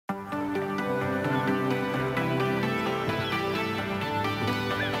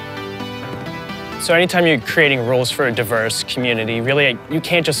So anytime you're creating rules for a diverse community, really, you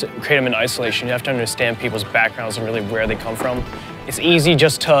can't just create them in isolation. You have to understand people's backgrounds and really where they come from. It's easy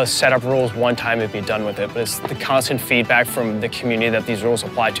just to set up rules one time and be done with it, but it's the constant feedback from the community that these rules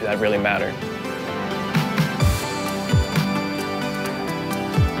apply to that really matter.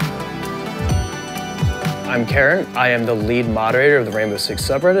 I'm Karen. I am the lead moderator of the Rainbow Six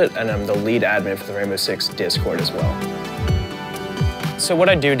subreddit, and I'm the lead admin for the Rainbow Six Discord as well. So what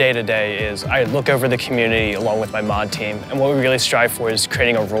I do day to day is I look over the community along with my mod team, and what we really strive for is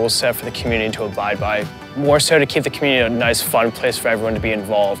creating a rule set for the community to abide by, more so to keep the community a nice, fun place for everyone to be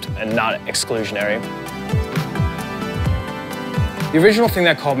involved and not exclusionary. The original thing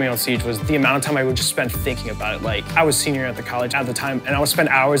that called me on Siege was the amount of time I would just spend thinking about it. Like, I was senior at the college at the time, and I would spend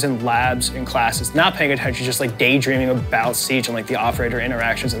hours in labs and classes, not paying attention, just like daydreaming about Siege and like the operator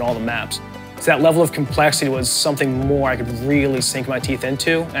interactions and all the maps. So that level of complexity was something more I could really sink my teeth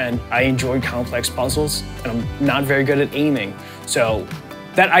into, and I enjoyed complex puzzles, and I'm not very good at aiming. So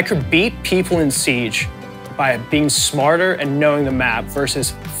that I could beat people in Siege by being smarter and knowing the map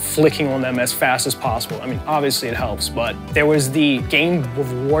versus flicking on them as fast as possible. I mean, obviously it helps, but there was the game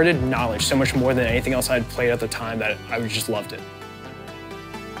rewarded knowledge so much more than anything else I'd played at the time that I just loved it.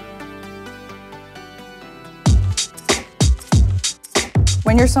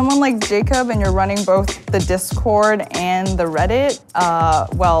 When you're someone like Jacob and you're running both the Discord and the Reddit,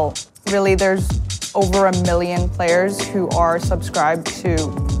 well, really there's over 1 million players who are subscribed to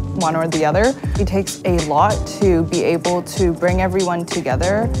one or the other. It takes a lot to be able to bring everyone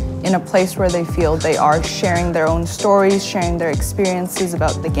together in a place where they feel they are sharing their own stories, sharing their experiences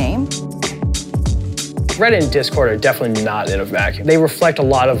about the game. Reddit and Discord are definitely not in a vacuum. They reflect a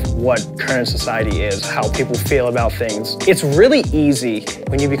lot of what current society is, how people feel about things. It's really easy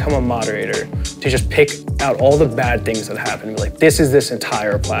when you become a moderator to just pick out all the bad things that happen. Like, this is this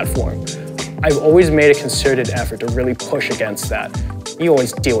entire platform. I've always made a concerted effort to really push against that. You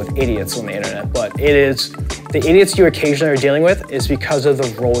always deal with idiots on the internet, but it is, the idiots you occasionally are dealing with is because of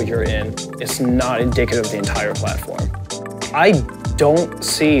the role you're in. It's not indicative of the entire platform. I don't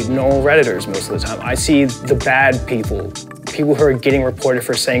see normal Redditors most of the time. I see the bad people, people who are getting reported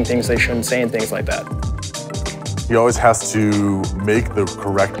for saying things they shouldn't say and things like that. He always has to make the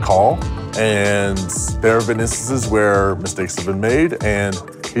correct call, and there have been instances where mistakes have been made, and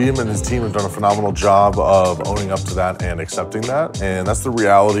him and his team have done a phenomenal job of owning up to that and accepting that. And that's the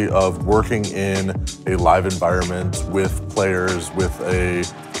reality of working in a live environment with players, with a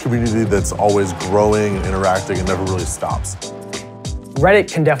community that's always growing and interacting and never really stops.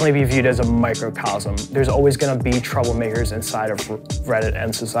 Reddit can definitely be viewed as a microcosm. There's always going to be troublemakers inside of Reddit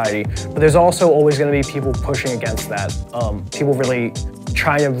and society, but there's also always going to be people pushing against that. People really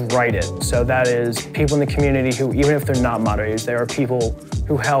trying to right it. So that is people in the community who, even if they're not moderators, there are people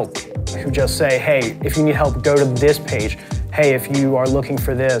who help, who just say, hey, if you need help, go to this page. Hey, if you are looking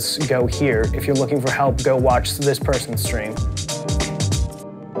for this, go here. If you're looking for help, go watch this person's stream.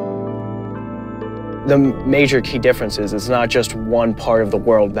 The major key difference is it's not just one part of the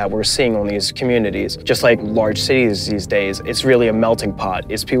world that we're seeing on these communities. Just like large cities these days, it's really a melting pot.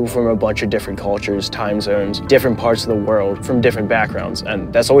 It's people from a bunch of different cultures, time zones, different parts of the world, from different backgrounds,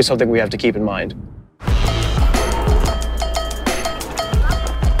 and that's always something we have to keep in mind.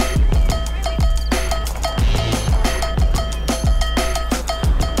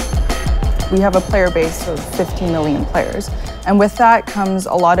 We have a player base of 50 million players. And with that comes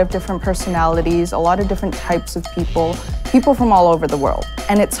a lot of different personalities, a lot of different types of people from all over the world.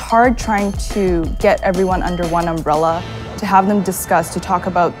 And it's hard trying to get everyone under one umbrella, to have them discuss, to talk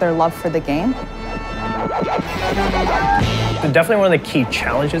about their love for the game. Definitely one of the key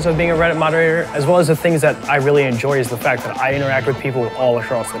challenges of being a Reddit moderator, as well as the things that I really enjoy, is the fact that I interact with people all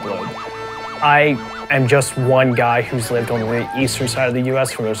across the globe. I am just one guy who's lived on the eastern side of the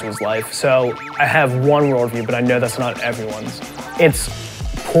US for most of his life, so I have one worldview, but I know that's not everyone's. It's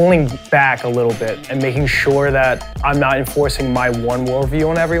pulling back a little bit and making sure that I'm not enforcing my one worldview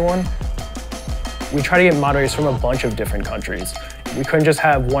on everyone. We try to get moderators from a bunch of different countries. We couldn't just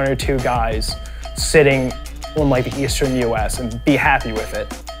have one or two guys sitting on like the eastern US and be happy with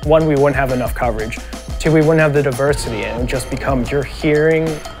it. One, we wouldn't have enough coverage. Two, we wouldn't have the diversity, and it would just become you're hearing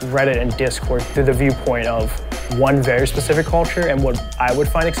Reddit and Discord through the viewpoint of one very specific culture and what I would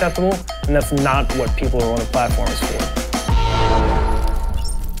find acceptable, and that's not what people are on the platform is for.